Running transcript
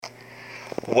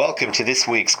Welcome to this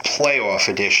week's playoff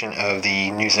edition of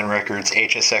the News and Records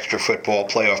HSXtra Football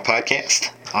Playoff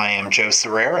Podcast. I am Joe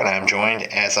Serrera, and I'm joined,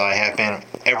 as I have been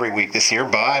every week this year,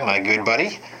 by my good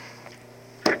buddy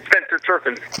Spencer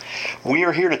Turpin. We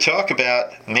are here to talk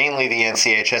about mainly the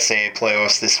NCHSAA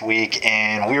playoffs this week,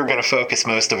 and we are going to focus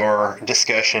most of our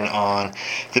discussion on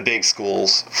the big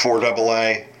schools,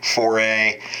 4AA,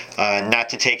 4A, not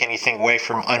to take anything away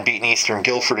from unbeaten Eastern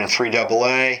Guilford in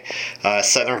 3AA,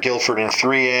 Southern Guilford in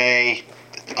 3A,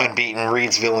 unbeaten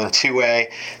Reedsville in 2A,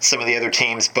 some of the other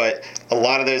teams, but a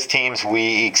lot of those teams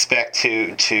we expect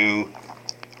to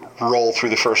roll through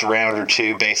the first round or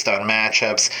two based on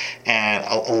matchups, and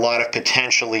a lot of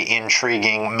potentially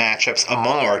intriguing matchups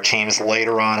among our teams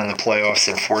later on in the playoffs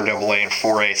in 4AA and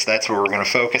 4A, so that's where we're going to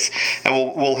focus. And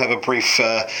we'll have a brief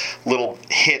little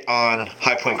hit on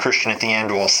High Point Christian at the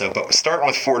end also. But starting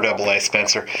with 4AA,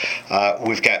 Spencer,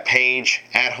 we've got Page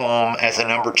at home as a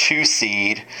number 2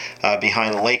 seed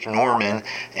behind Lake Norman,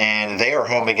 and they are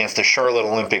home against a Charlotte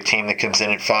Olympic team that comes in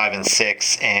at 5 and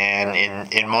 6,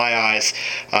 and in my eyes,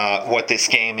 what this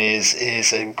game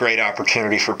is a great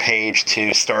opportunity for Page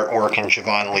to start working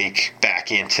Javon Leake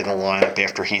back into the lineup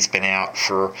after he's been out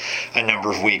for a number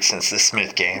of weeks since the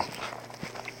Smith game.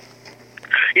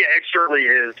 Yeah, it certainly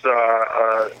is.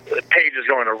 Page is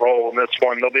going to roll in this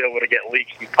one. They'll be able to get Leake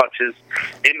some touches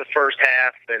in the first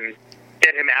half and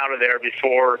get him out of there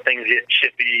before things get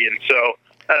chippy. And so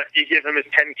you give him his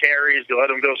 10 carries, you let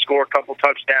him go score a couple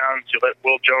touchdowns, you let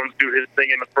Will Jones do his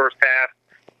thing in the first half.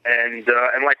 And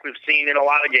like we've seen in a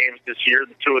lot of games this year,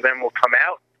 the two of them will come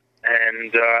out,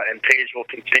 and Page will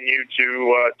continue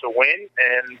to win,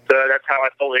 and that's how I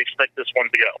fully expect this one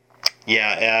to go.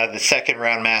 Yeah, the second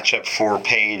round matchup for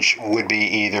Page would be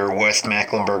either West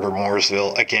Mecklenburg or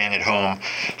Mooresville, again at home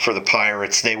for the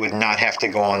Pirates. They would not have to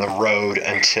go on the road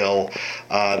until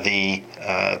the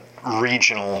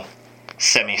regional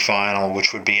semifinal,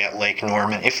 which would be at Lake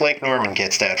Norman. If Lake Norman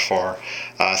gets that far,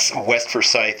 West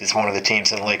Forsyth is one of the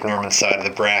teams in Lake Norman's side of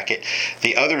the bracket.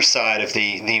 The other side of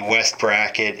the West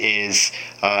bracket is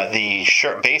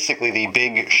basically the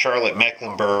big Charlotte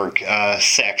Mecklenburg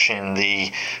section.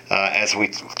 As we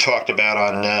talked about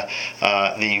on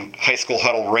the High School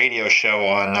Huddle radio show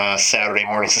on Saturday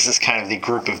mornings, this is kind of the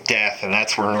group of death, and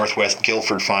that's where Northwest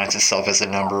Guilford finds itself as a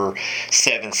number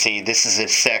 7 seed. This is a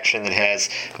section that has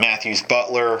Matthews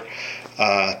Butler,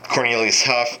 Cornelius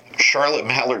Huff. Charlotte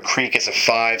Mallard Creek is a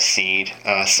 5 seed.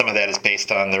 Some of that is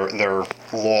based on their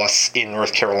loss in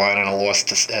North Carolina and a loss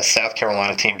to a South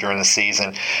Carolina team during the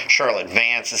season. Charlotte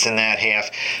Vance is in that half.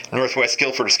 Northwest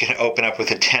Guilford is going to open up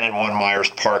with a 10-1 Myers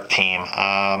Park team.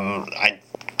 I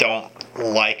don't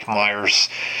like Myers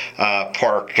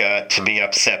Park to be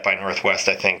upset by Northwest.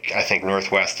 I think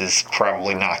Northwest is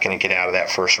probably not going to get out of that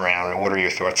first round. What are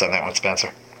your thoughts on that one,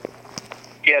 Spencer?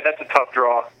 Yeah, that's a tough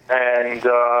draw, and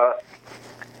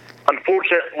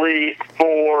unfortunately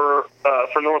for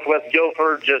Northwest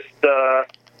Guilford, just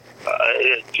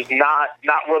not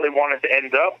where they wanted to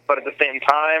end up. But at the same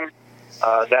time,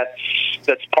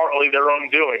 that's partly their own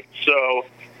doing. So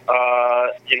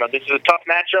this is a tough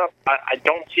matchup. I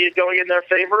don't see it going in their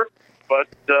favor. But,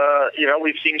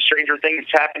 we've seen stranger things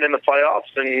happen in the playoffs,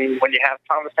 and when you have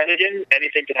Thomas Hennigan,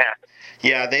 anything can happen.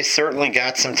 Yeah, they certainly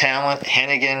got some talent.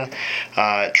 Hennigan,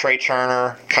 Trey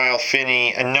Turner, Kyle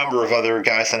Finney, a number of other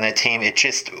guys on that team. It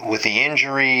just, with the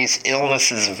injuries,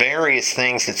 illnesses, various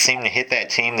things that seem to hit that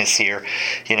team this year,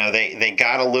 they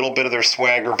got a little bit of their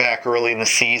swagger back early in the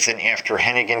season after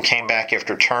Hennigan came back,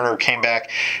 after Turner came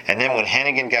back. And then when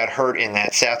Hennigan got hurt in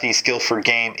that Southeast Guilford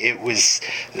game,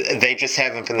 they just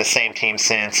haven't been the same team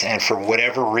since, and for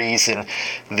whatever reason,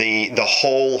 the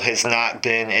whole has not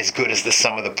been as good as the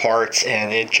sum of the parts,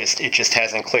 and it just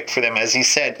hasn't clicked for them. As you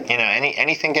said,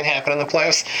 anything can happen in the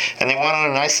playoffs, and they went on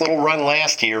a nice little run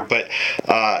last year, but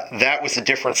that was a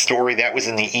different story. That was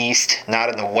in the East, not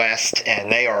in the West,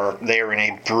 and they are in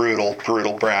a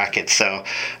brutal bracket. So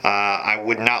I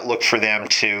would not look for them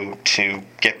to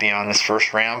get beyond this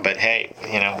first round, but hey,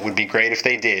 it would be great if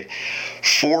they did.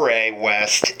 4A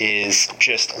West is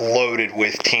just loaded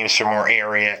with teams from our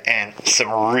area and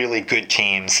some really good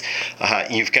teams.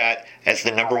 You've got, as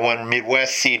the number 1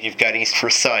 Midwest seed, you've got East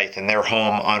Forsyth, and they're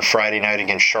home on Friday night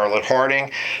against Charlotte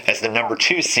Harding. As the number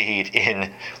 2 seed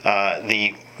in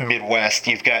the Midwest,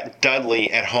 you've got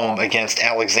Dudley at home against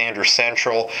Alexander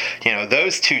Central.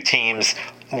 Those two teams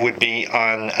would be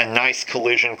on a nice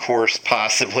collision course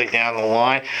possibly down the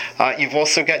line. You've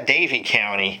also got Davie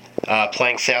County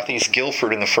playing Southeast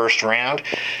Guilford in the first round.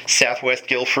 Southwest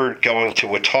Guilford going to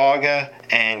Watauga,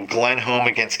 and Glen home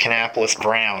against Kannapolis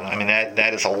Brown. I mean,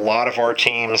 that is a lot of our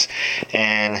teams.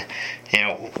 And,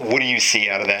 what do you see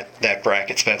out of that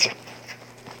bracket, Spencer?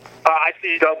 I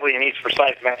see Dudley and East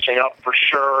Forsyth matching up for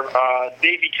sure.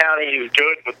 Davie County is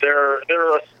good, but they're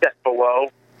a step below,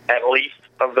 at least,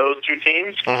 of those two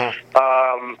teams.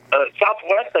 Mm-hmm.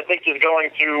 Southwest, I think, is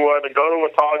going to go to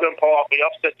Watauga and pull off the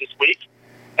upset this week.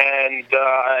 And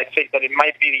I think that it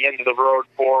might be the end of the road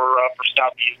for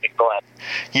Southeast and Glen.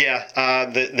 Yeah,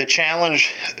 the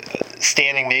challenge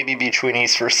standing maybe between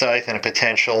East Forsyth and a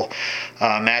potential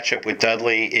matchup with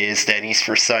Dudley is that East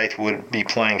Forsyth would be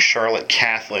playing Charlotte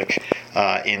Catholic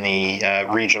in the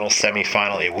regional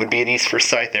semifinal. It would be at East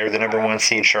Forsyth. They're the number 1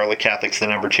 seed. Charlotte Catholic's the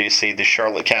number 2 seed. The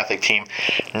Charlotte Catholic team,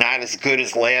 not as good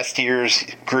as last year's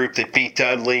group that beat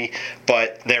Dudley,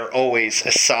 but they're always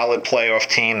a solid playoff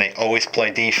team. They always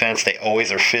play defense. They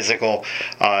always are physical.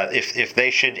 If they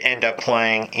should end up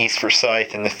playing East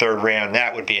Forsyth in the third round,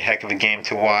 that would be a heck of a game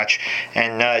to watch.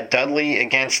 And Dudley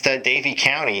against Davie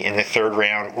County in the third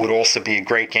round would also be a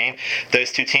great game.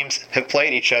 Those two teams have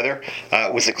played each other.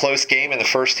 It was a close game in the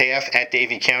first half at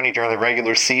Davie County during the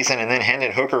regular season, and then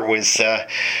Hendon Hooker was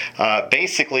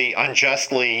basically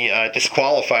unjustly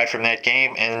disqualified from that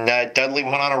game, and Dudley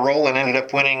went on a roll and ended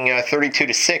up winning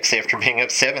 32-6 after being up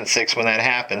 7-6 when that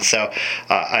happened. So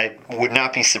I would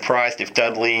not be surprised if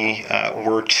Dudley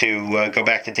were to go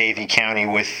back to Davie County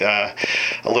with a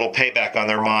little payback on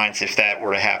their minds if that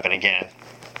were to happen again.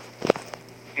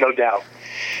 No doubt.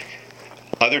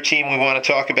 Other team we want to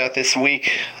talk about this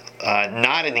week,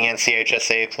 not in the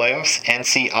NCHSAA playoffs,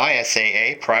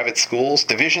 NCISAA, private schools,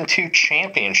 Division II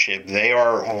championship. They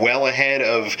are well ahead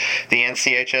of the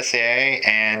NCHSAA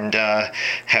and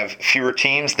have fewer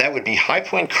teams. That would be High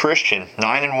Point Christian,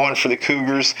 9-1 for the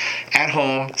Cougars, at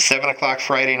home, 7 o'clock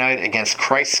Friday night against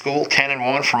Christ School,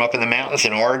 10-1 from up in the mountains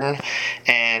in Arden.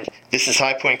 And this is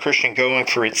High Point Christian going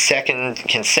for its second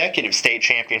consecutive state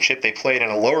championship. They played in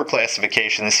a lower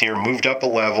classification this year, moved up a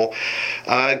level.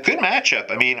 Good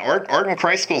matchup. I mean, Arden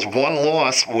Christ School's one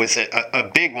loss was a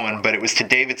big one, but it was to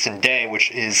Davidson Day,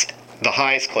 which is the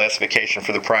highest classification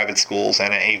for the private schools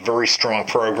and a very strong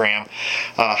program.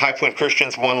 High Point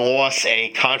Christian's one loss, a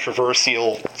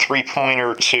controversial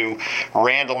three-pointer to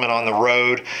Randleman on the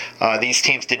road. These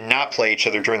teams did not play each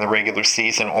other during the regular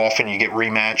season. Often you get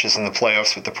rematches in the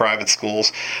playoffs with the private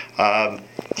schools.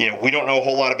 We don't know a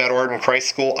whole lot about Arden Christ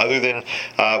School other than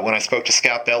when I spoke to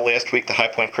Scott Bell last week, the High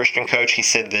Point Christian coach. He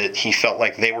said that he felt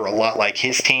like they were a lot like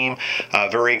his team,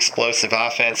 very explosive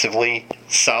offensively,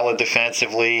 solid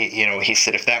defensively. He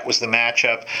said if that was the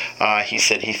matchup, he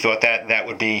said he thought that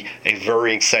would be a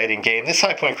very exciting game. This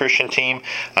High Point Christian team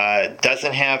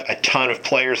doesn't have a ton of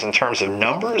players in terms of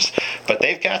numbers, but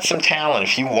they've got some talent.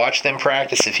 If you watch them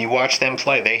practice, if you watch them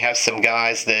play, they have some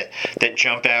guys that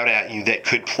jump out at you that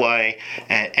could play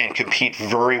and compete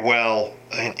very well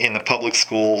in the public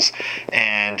schools.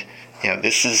 And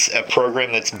this is a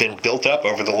program that's been built up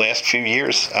over the last few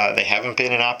years. They haven't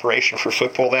been in operation for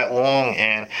football that long,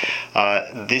 and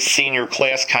this senior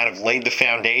class kind of laid the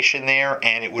foundation there,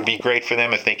 and it would be great for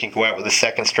them if they could go out with a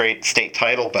second straight state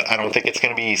title, but I don't think it's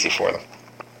going to be easy for them.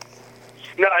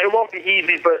 No, it won't be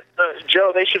easy, but,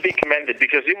 Joe, they should be commended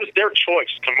because it was their choice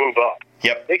to move up.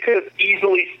 Yep. They could have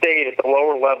easily stayed at the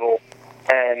lower level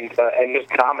and just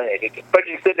dominated. But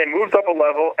instead, they moved up a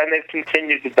level, and they've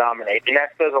continued to dominate. And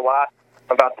that says a lot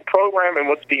about the program and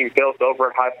what's being built over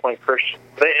at High Point Christian.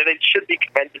 They should be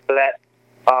commended for that.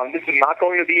 This is not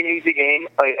going to be an easy game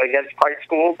against High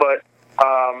School, but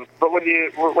when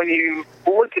you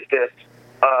look at this,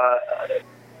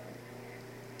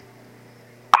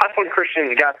 High Point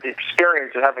Christian's got the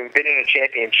experience of having been in a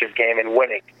championship game and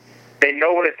winning. They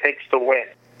know what it takes to win.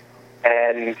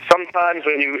 And sometimes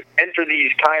when you enter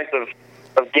these kinds of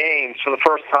games for the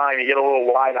first time, you get a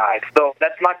little wide-eyed. So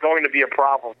that's not going to be a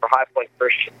problem for High Point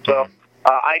Christian. So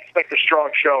I expect a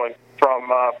strong showing from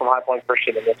High Point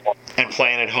Christian in this one. And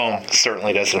playing at home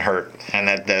certainly doesn't hurt, and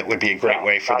that would be a great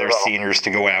way for their seniors to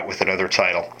go out with another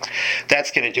title. That's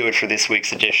going to do it for this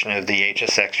week's edition of the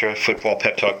HSXtra Football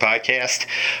Pep Talk Podcast.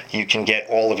 You can get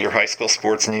all of your high school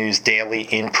sports news daily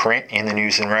in print in the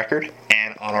News and Record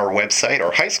and on our website,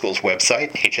 our high school's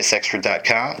website,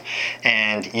 hsxtra.com.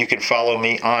 And you can follow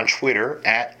me on Twitter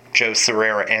at Joe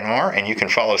Serrera NR, and you can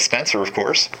follow Spencer, of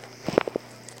course,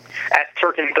 at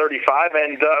Turkin35,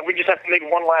 and we just have to make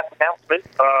one last announcement.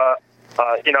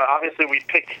 Obviously we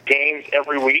pick games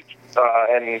every week,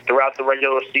 And throughout the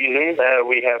regular season,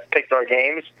 we have picked our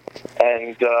games,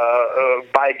 and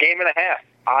by a game and a half,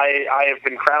 I have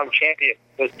been crowned champion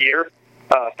this year,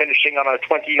 finishing on a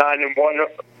 29-1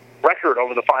 record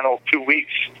over the final 2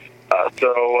 weeks.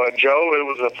 So, Joe, it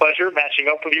was a pleasure matching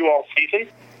up with you all season.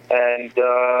 And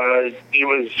it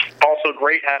was also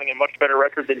great having a much better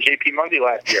record than JP Mundy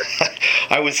last year.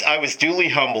 I was duly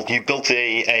humbled. You built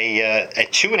a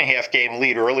 2.5 game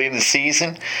lead early in the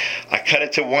season. I cut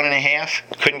it to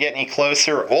 1.5. Couldn't get any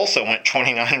closer. Also went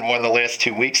 29-1 the last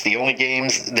 2 weeks. The only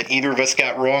games that either of us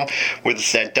got wrong was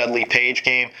that Dudley Page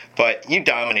game. But you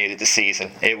dominated the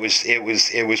season. It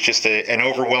was just an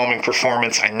overwhelming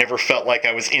performance. I never felt like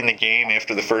I was in the game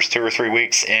after the first 2 or 3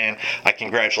 weeks, and I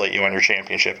congratulate you on your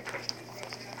championship.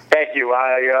 Thank you.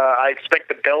 I expect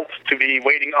the belt to be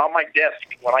waiting on my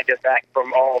desk when I get back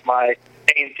from all of my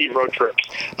A&T road trips.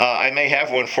 I may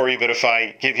have one for you, but if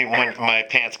I give you one, my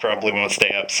pants probably won't stay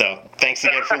up. So thanks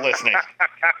again for listening.